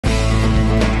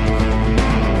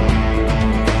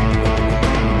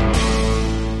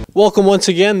Welcome once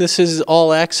again. This is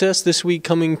All Access, this week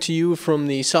coming to you from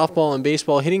the softball and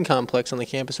baseball hitting complex on the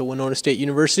campus of Winona State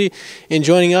University. And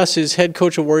joining us is head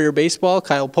coach of Warrior Baseball,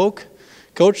 Kyle Poock.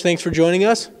 Coach, thanks for joining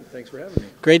us. Thanks for having me.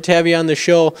 Great to have you on the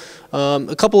show.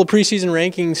 A couple of preseason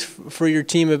rankings for your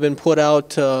team have been put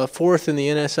out, fourth in the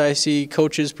NSIC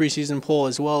coaches preseason poll,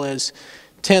 as well as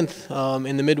 10th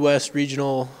in the Midwest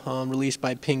Regional released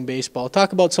by Ping Baseball.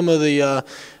 Talk about some of the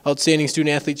outstanding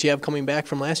student athletes you have coming back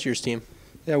from last year's team.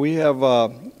 Yeah, we have,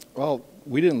 well,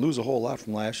 we didn't lose a whole lot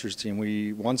from last year's team.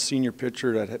 We one senior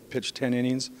pitcher that had pitched 10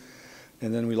 innings,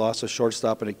 and then we lost a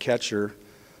shortstop and a catcher.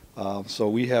 So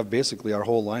we have basically our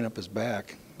whole lineup is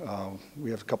back. We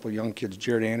have a couple of young kids.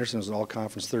 Jared Anderson is an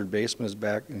all-conference third baseman, is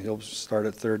back, and he'll start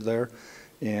at third there.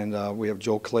 And we have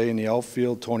Joe Clay in the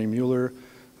outfield, Tony Mueller,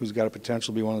 who's got a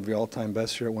potential to be one of the all-time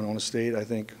best here at Winona State, I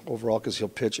think, overall, because he'll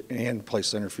pitch and play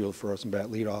center field for us and bat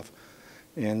leadoff.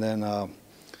 And then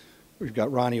we've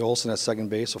got Ronnie Olson at second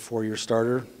base, a four-year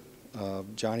starter.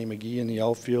 Johnny McGee in the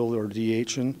outfield, or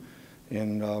DHing.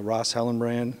 And Ross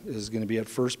Hellenbrand is going to be at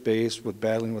first base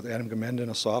battling with Adam Gamenda,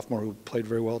 a sophomore who played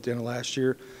very well at the end of last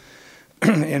year.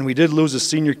 And we did lose a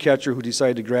senior catcher who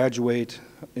decided to graduate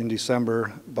in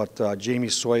December, but Jamie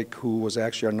Soik, who was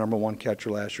actually our #1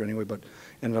 catcher last year anyway, but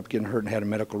ended up getting hurt and had a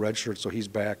medical red shirt, so he's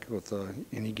back with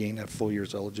and he gained that full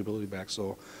year's eligibility back.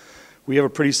 So we have a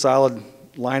pretty solid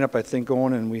lineup, I think,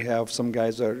 going, and we have some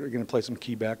guys that are going to play some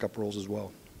key backup roles as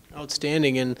well.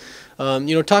 Outstanding. And,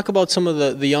 talk about some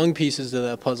of the young pieces of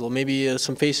that puzzle, maybe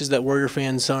some faces that Warrior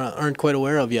fans aren't quite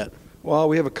aware of yet. Well,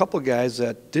 we have a couple of guys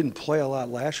that didn't play a lot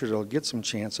last year that'll get some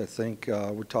chance, I think.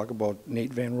 We talk about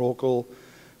Nate Van Rokel,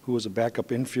 who was a backup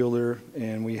infielder,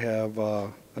 and we have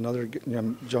another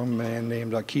young man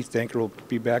named Keith Danker will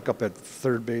be back up at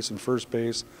third base and first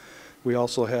base. We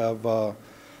also have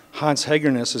Hans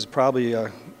Hegerness is probably,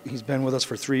 he's been with us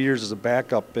for 3 years as a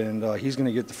backup, and he's going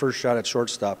to get the first shot at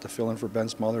shortstop to fill in for Ben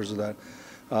Smothers of that.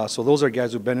 So those are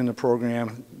guys who've been in the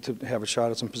program to have a shot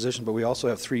at some position, but we also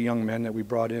have 3 young men that we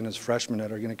brought in as freshmen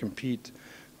that are going to compete.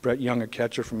 Brett Young, a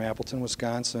catcher from Appleton,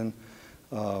 Wisconsin.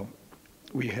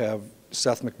 We have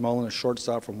Seth McMullen, a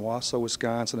shortstop from Wausau,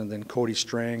 Wisconsin, and then Cody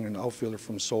Strang, an outfielder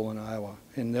from Solon, Iowa.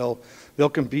 And they'll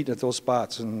compete at those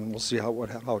spots, and we'll see how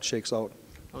it shakes out.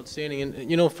 Outstanding.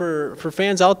 And, for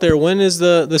fans out there, when is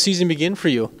the season begin for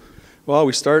you? Well,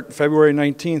 we start February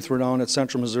 19th. We're down at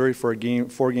Central Missouri for a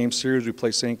 4-game series. We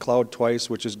play St. Cloud twice,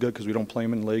 which is good because we don't play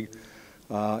them in the league.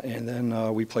 And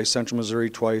then we play Central Missouri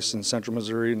twice. And Central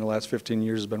Missouri in the last 15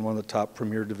 years has been one of the top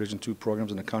premier Division II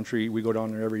programs in the country. We go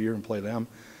down there every year and play them.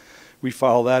 We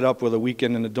follow that up with a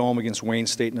weekend in the Dome against Wayne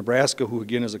State, Nebraska, who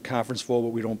again is a conference foe, but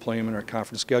we don't play them in our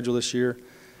conference schedule this year.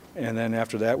 And then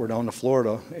after that, we're down to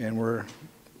Florida, and we're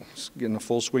getting a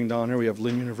full swing down there. We have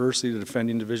Lynn University, the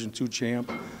defending Division II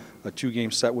champ, a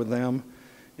 2-game set with them.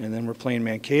 And then we're playing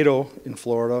Mankato in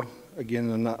Florida,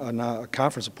 again a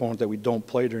conference opponent that we don't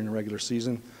play during the regular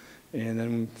season. And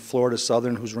then Florida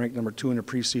Southern, who's ranked #2 in the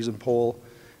preseason poll.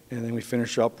 And then we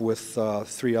finish up with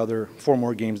 4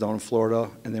 more games down in Florida.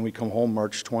 And then we come home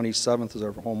March 27th as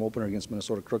our home opener against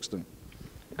Minnesota Crookston.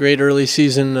 Great early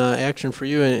season action for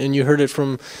you, and you heard it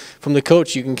from the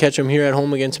coach. You can catch them here at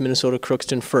home against Minnesota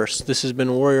Crookston first. This has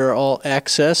been Warrior All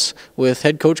Access with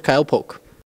head coach Kyle Poock.